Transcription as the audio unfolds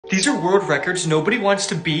These are world records nobody wants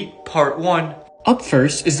to beat, part 1. Up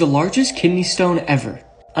first is the largest kidney stone ever.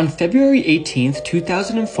 On February 18th,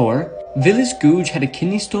 2004, Vilas Guj had a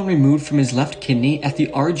kidney stone removed from his left kidney at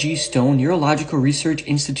the R.G. Stone Neurological Research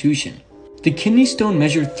Institution. The kidney stone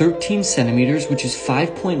measured 13 centimeters, which is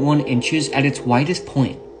 5.1 inches at its widest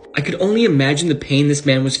point. I could only imagine the pain this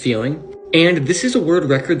man was feeling, and this is a world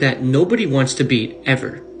record that nobody wants to beat,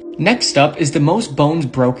 ever. Next up is the most bones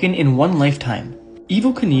broken in one lifetime.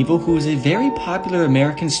 Evel Knievel, who is a very popular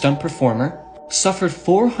American stunt performer, suffered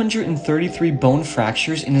 433 bone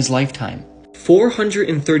fractures in his lifetime.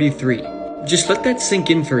 433. Just let that sink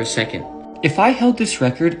in for a second. If I held this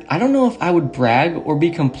record, I don't know if I would brag or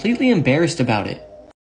be completely embarrassed about it.